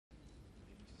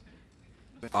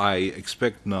I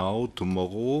expect now,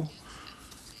 tomorrow,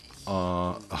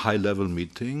 a high-level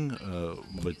meeting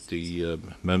with the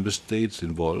member states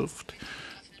involved,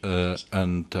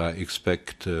 and I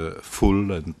expect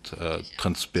full and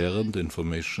transparent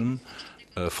information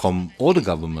from all the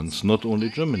governments, not only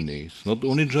Germany. It's not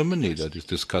only Germany that is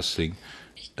discussing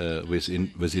with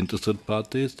interested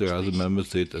parties. There are other member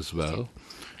states as well,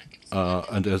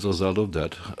 and as a result of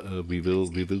that, we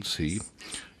will see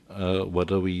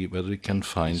whether we can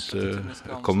find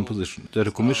a common position.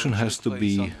 The Commission has to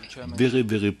be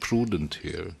very prudent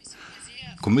here.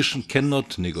 Commission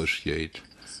cannot negotiate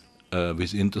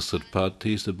with interested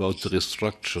parties about the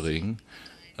restructuring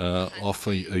of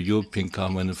a European car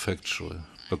manufacturer,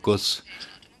 because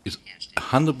it's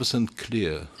 100%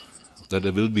 clear that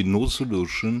there will be no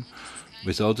solution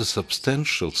without a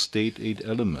substantial state aid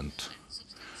element.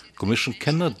 Commission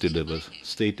cannot deliver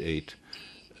state aid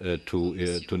to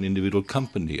an individual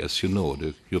company. As you know,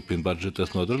 the European budget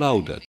does not allow that.